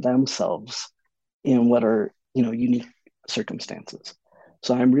decision for themselves in what are, unique circumstances.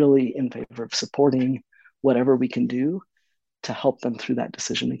 So I'm really in favor of supporting whatever we can do to help them through that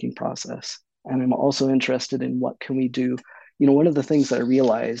decision-making process. And I'm also interested in what can we do. One of the things that I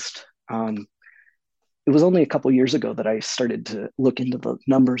realized, it was only a couple of years ago that I started to look into the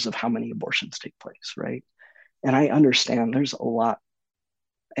numbers of how many abortions take place, right? And I understand there's a lot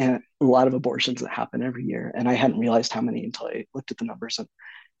of abortions that happen every year. And I hadn't realized how many until I looked at the numbers.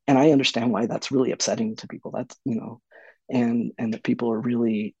 And I understand why that's really upsetting to people. That's, and that people are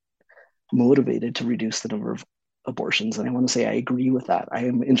really motivated to reduce the number of abortions. And I want to say I agree with that. I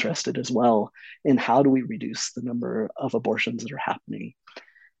am interested as well in how do we reduce the number of abortions that are happening.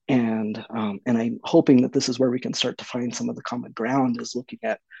 And I'm hoping that this is where we can start to find some of the common ground, is looking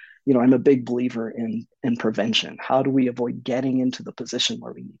at, I'm a big believer in prevention. How do we avoid getting into the position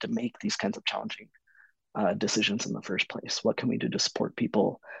where we need to make these kinds of challenging decisions in the first place? What can we do to support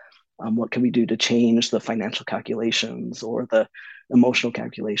people? What can we do to change the financial calculations or the emotional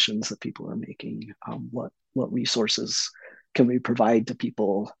calculations that people are making? What resources can we provide to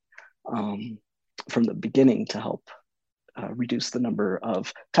people from the beginning to help reduce the number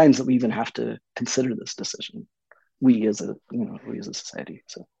of times that we even have to consider this decision, we as a society.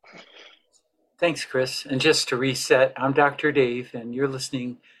 So thanks, Chris. And just to reset, I'm Dr. Dave, and you're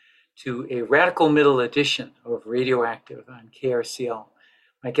listening to a Radical Middle edition of Radioactive on KRCL.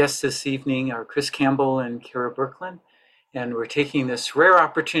 My guests this evening are Chris Campbell and Kara Berkland, and we're taking this rare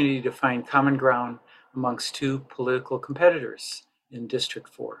opportunity to find common ground amongst two political competitors in District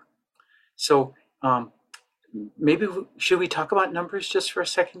 4. So maybe should we talk about numbers just for a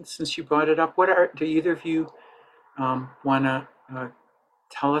second, since you brought it up? Do either of you want to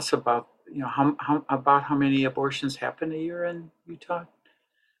tell us about how many abortions happen a year in Utah?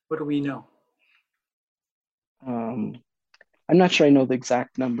 What do we know? I'm not sure I know the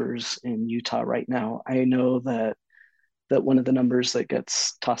exact numbers in Utah right now. I know that one of the numbers that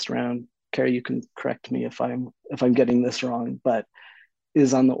gets tossed around, Carrie, you can correct me if I'm getting this wrong, but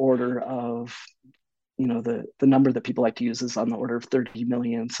is on the order of, the number that people like to use is on the order of 30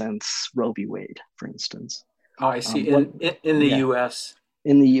 million since Roe v. Wade, for instance. Oh, I see. In the U.S.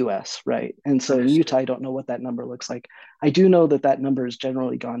 In the U.S., right. And so in Utah, I don't know what that number looks like. I do know that number has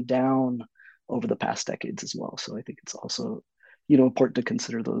generally gone down over the past decades as well. So I think it's also, important to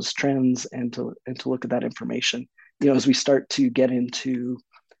consider those trends and to look at that information. As we start to get into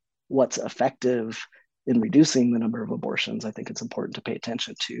what's effective in reducing the number of abortions, I think it's important to pay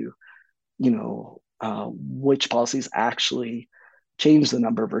attention to, which policies actually change the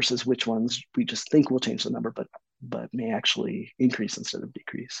number versus which ones we just think will change the number, but may actually increase instead of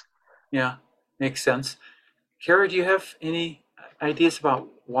decrease. Yeah, makes sense. Kara, do you have any ideas about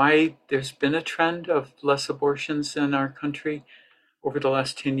why there's been a trend of less abortions in our country over the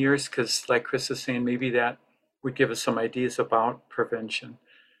last 10 years? Because like Chris is saying, maybe that would give us some ideas about prevention.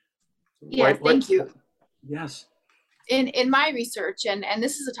 Yeah, thank you. Yes. In my research, and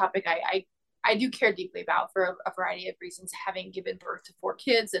this is a topic I I do care deeply about for a variety of reasons, having given birth to 4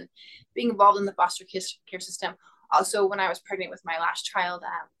 kids and being involved in the foster care system. Also, when I was pregnant with my last child,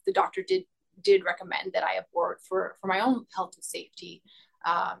 the doctor did recommend that I abort for my own health and safety.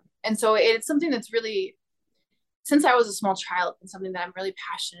 And so it's something that's really, since I was a small child, and something that I'm really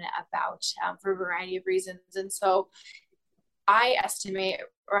passionate about for a variety of reasons. And so I estimate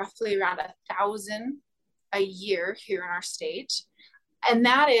roughly around 1,000 a year here in our state. And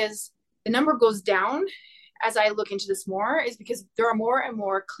that is, the number goes down as I look into this more, is because there are more and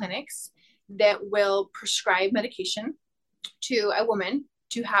more clinics that will prescribe medication to a woman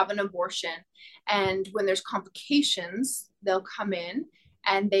to have an abortion. And when there's complications, they'll come in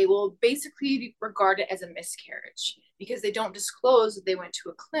and they will basically regard it as a miscarriage, because they don't disclose that they went to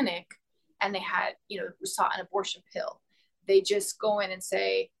a clinic and they had, sought an abortion pill. They just go in and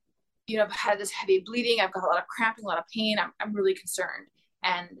say, I've had this heavy bleeding, I've got a lot of cramping, a lot of pain, I'm really concerned.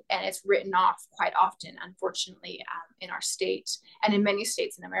 And it's written off quite often, unfortunately, in our state and in many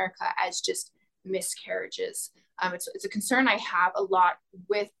states in America as just miscarriages. It's a concern I have a lot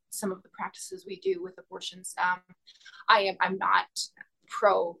with some of the practices we do with abortions. I'm not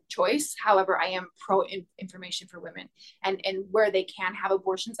pro-choice. However, I am pro-information for women. And where they can have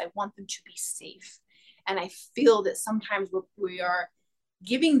abortions, I want them to be safe. And I feel that sometimes we are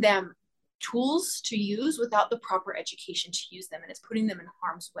giving them tools to use without the proper education to use them. And it's putting them in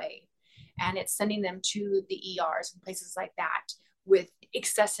harm's way. And it's sending them to the ERs and places like that with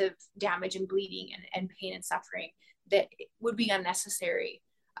excessive damage and bleeding and pain and suffering that would be unnecessary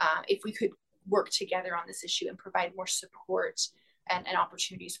if we could work together on this issue and provide more support and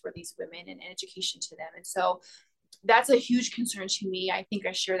opportunities for these women and education to them. And so that's a huge concern to me. I think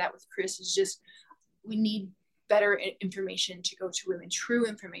I share that with Chris, is just we need better information to go to women, true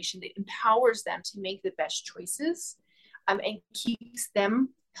information that empowers them to make the best choices and keeps them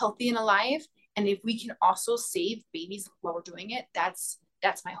healthy and alive. And if we can also save babies while we're doing it, that's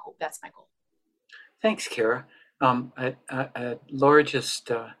my hope. That's my goal. Thanks, Kara. Laura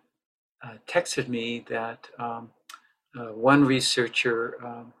just texted me that one researcher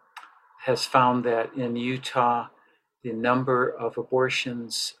has found that in Utah, the number of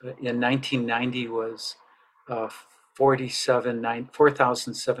abortions in 1990 was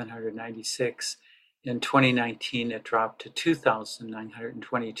 4,796. In 2019, it dropped to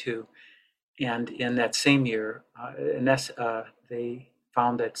 2,922. And in that same year, they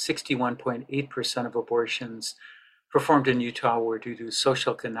found that 61.8% of abortions performed in Utah were due to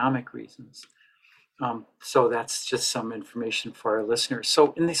socioeconomic reasons. So that's just some information for our listeners.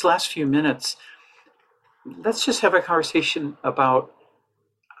 So in these last few minutes, let's just have a conversation about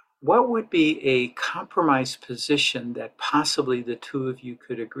what would be a compromise position that possibly the two of you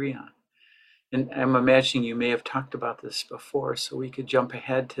could agree on. And I'm imagining you may have talked about this before, so we could jump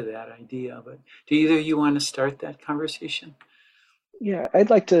ahead to that idea. But do either of you want to start that conversation? Yeah, I'd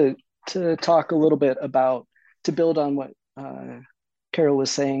like to talk a little bit about, to build on what Carol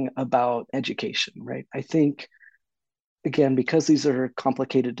was saying about education, right? I think, again, because these are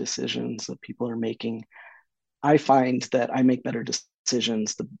complicated decisions that people are making, I find that I make better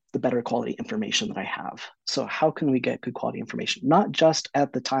decisions the better quality information that I have. So how can we get good quality information? Not just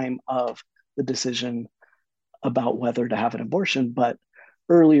at the time of the decision about whether to have an abortion, but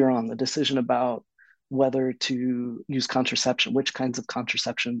earlier on, the decision about whether to use contraception, which kinds of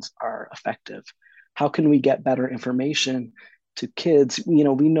contraceptions are effective. How can we get better information to kids? We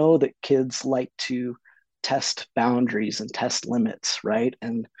know that kids like to test boundaries and test limits, right?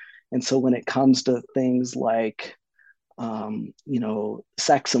 And so when it comes to things like,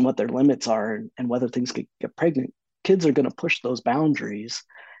 sex and what their limits are and whether things can get pregnant, kids are going to push those boundaries,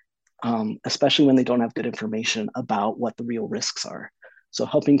 especially when they don't have good information about what the real risks are. So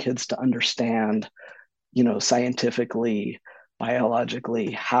helping kids to understand, scientifically,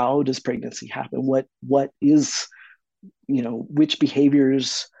 biologically, how does pregnancy happen? What is, which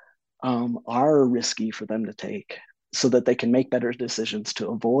behaviors are risky for them to take, so that they can make better decisions to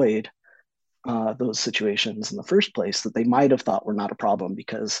avoid those situations in the first place that they might have thought were not a problem.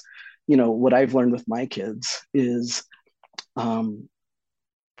 Because, what I've learned with my kids is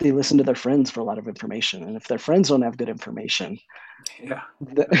they listen to their friends for a lot of information. And if their friends don't have good information, even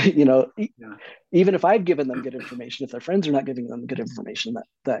if I've given them good information, if their friends are not giving them good information,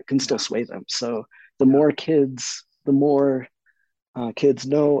 that can still sway them. So the more kids know,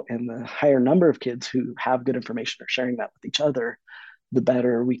 and the higher number of kids who have good information are sharing that with each other, the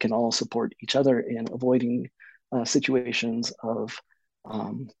better we can all support each other in avoiding situations of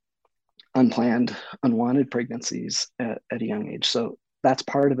unplanned, unwanted pregnancies at a young age. So that's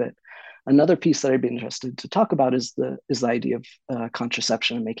part of it. Another piece that I'd be interested to talk about is the idea of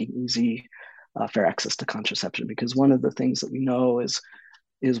contraception and making easy fair access to contraception. Because one of the things that we know is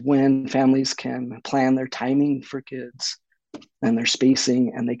when families can plan their timing for kids and their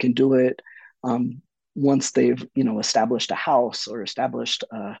spacing, and they can do it once they've established a house or established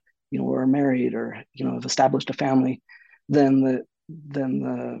or are married or have established a family, then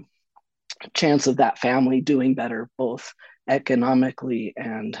the chance of that family doing better both economically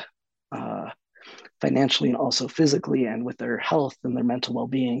and financially and also physically and with their health and their mental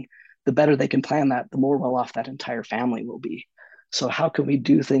well-being, the better they can plan that, the more well off that entire family will be. So how can we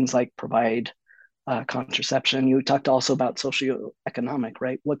do things like provide contraception? You talked also about socioeconomic,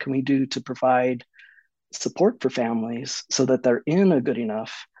 right? What can we do to provide support for families so that they're in a good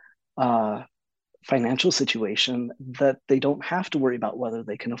enough financial situation that they don't have to worry about whether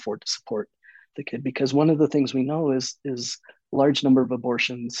they can afford to support the kid? Because one of the things we know is a large number of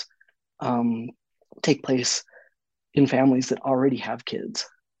abortions take place in families that already have kids.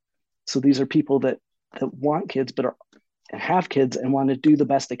 So these are people that want kids but have kids and want to do the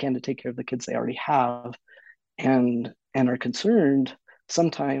best they can to take care of the kids they already have, and are concerned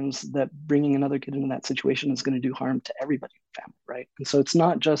sometimes that bringing another kid into that situation is going to do harm to everybody in the family, right? And so it's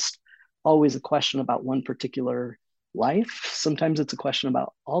not just always a question about one particular life. Sometimes it's a question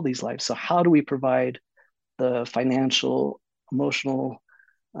about all these lives. So how do we provide the financial, emotional,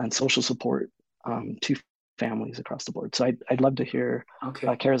 and social support to families across the board? So I'd love to hear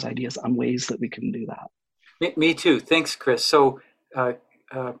Kara's ideas on ways that we can do that. Me too. Thanks, Chris. So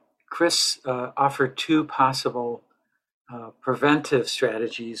Chris offered two possible preventive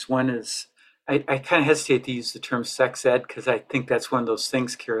strategies. One is, I kind of hesitate to use the term sex ed because I think that's one of those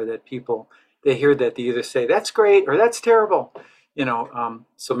things, Kara, that people, they hear that they either say that's great or that's terrible,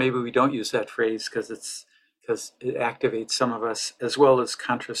 so maybe we don't use that phrase because it activates some of us, as well as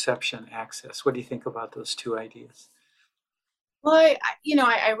contraception access. What do you think about those two ideas? Well,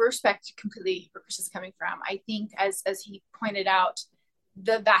 I respect completely where Chris is coming from. I think as he pointed out,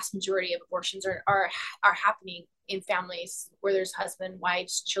 the vast majority of abortions are happening in families where there's husband,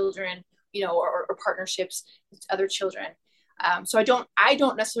 wives, children, or partnerships with other children. So I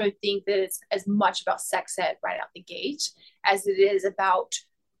don't necessarily think that it's as much about sex ed right out the gate as it is about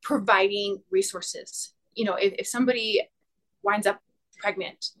providing resources. If somebody winds up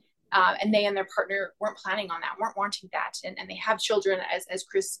pregnant and they and their partner weren't planning on that, weren't wanting that, and they have children, as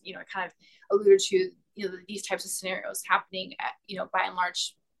Chris, kind of alluded to, these types of scenarios happening at, by and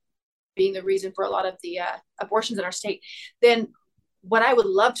large, being the reason for a lot of the abortions in our state, then what I would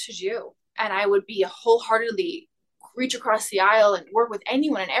love to do, and I would be wholeheartedly reach across the aisle and work with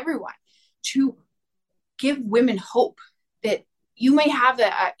anyone and everyone to give women hope that you may have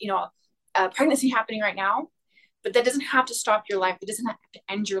a pregnancy happening right now, but that doesn't have to stop your life. It doesn't have to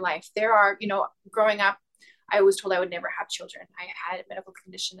end your life. There are, growing up, I was told I would never have children. I had a medical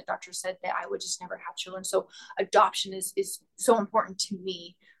condition. The doctor said that I would just never have children. So adoption is so important to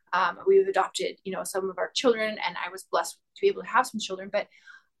me. We've adopted, some of our children, and I was blessed to be able to have some children, but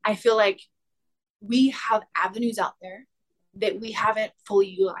I feel like we have avenues out there that we haven't fully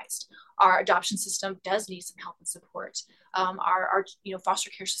utilized. Our adoption system does need some help and support. Our foster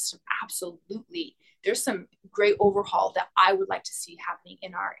care system, absolutely. There's some great overhaul that I would like to see happening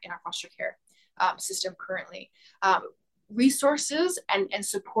in our foster care system currently. Resources and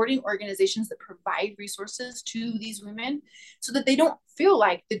supporting organizations that provide resources to these women so that they don't feel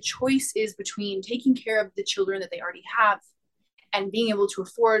like the choice is between taking care of the children that they already have and being able to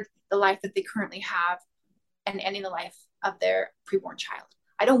afford the life that they currently have and ending the life of their preborn child.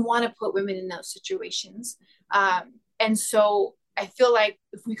 I don't want to put women in those situations. And so I feel like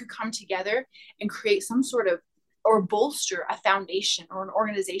if we could come together and create some sort of, or bolster a foundation or an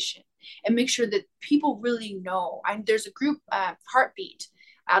organization and make sure that people really know. There's a group, Heartbeat,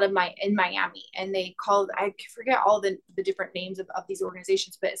 in Miami, and they called, I forget all the different names of these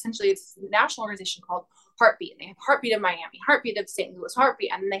organizations, but essentially it's a national organization called Heartbeat, and they have Heartbeat of Miami, Heartbeat of St. Louis,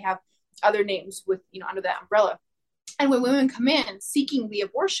 Heartbeat, and then they have other names with, under that umbrella. And when women come in seeking the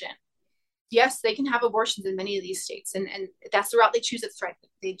abortion, yes, they can have abortions in many of these states, and that's the route they choose, that's the right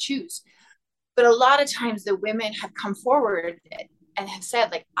they choose. But a lot of times the women have come forward and have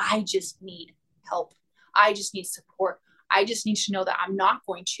said, like, I just need help. I just need support. I just need to know that I'm not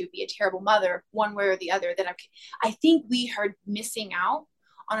going to be a terrible mother one way or the other. That I think we are missing out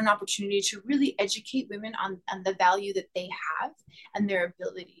on an opportunity to really educate women on the value that they have and their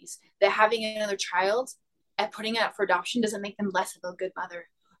abilities. That having another child and putting it up for adoption doesn't make them less of a good mother.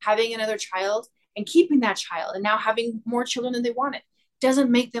 Having another child and keeping that child and now having more children than they wanted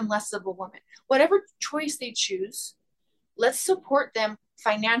doesn't make them less of a woman. Whatever choice they choose, let's support them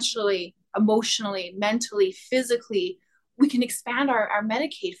financially, emotionally, mentally, physically, we can expand our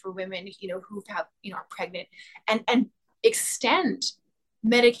Medicaid for women, who have, are pregnant, and extend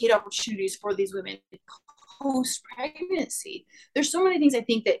Medicaid opportunities for these women post-pregnancy. There's so many things I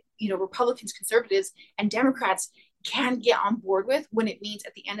think that, Republicans, conservatives, and Democrats can get on board with when it means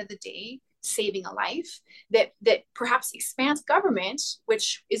at the end of the day saving a life, that perhaps expands government,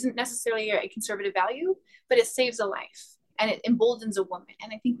 which isn't necessarily a conservative value, but it saves a life and it emboldens a woman.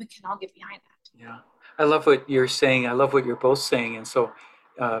 And I think we can all get behind that. Yeah, I love what you're saying. I love what you're both saying. And so,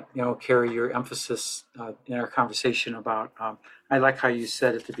 Carrie, your emphasis in our conversation about, I like how you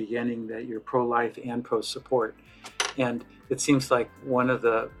said at the beginning that you're pro-life and pro-support. And it seems like one of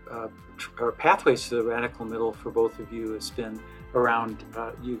the pathways to the radical middle for both of you has been around,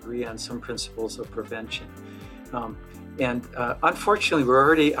 you agree on some principles of prevention. And unfortunately, we're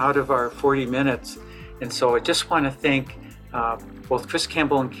already out of our 40 minutes. And so I just want to thank both Chris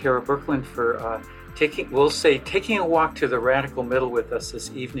Campbell and Kara Berkland for taking a walk to the radical middle with us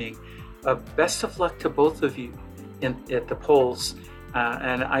this evening. Best of luck to both of you at the polls.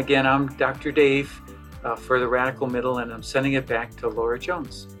 And again, I'm Dr. Dave for the radical middle, and I'm sending it back to Laura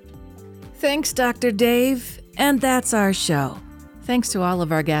Jones. Thanks, Dr. Dave. And that's our show. Thanks to all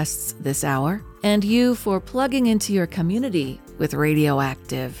of our guests this hour, and you for plugging into your community with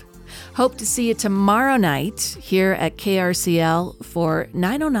Radioactive. Hope to see you tomorrow night here at KRCL for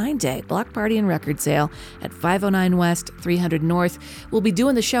 909 Day Block Party and Record Sale at 509 West, 300 North. We'll be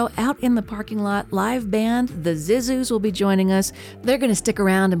doing the show out in the parking lot. Live band, the Zizus, will be joining us. They're going to stick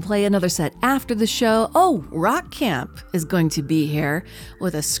around and play another set after the show. Oh, Rock Camp is going to be here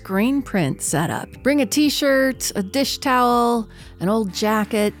with a screen print setup. Bring a t-shirt, a dish towel, an old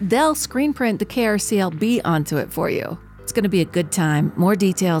jacket. They'll screen print the KRCL beat onto it for you. It's going to be a good time. More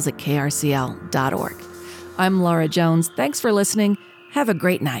details at krcl.org. I'm Laura Jones. Thanks for listening. Have a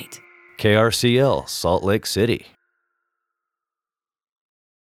great night. KRCL, Salt Lake City.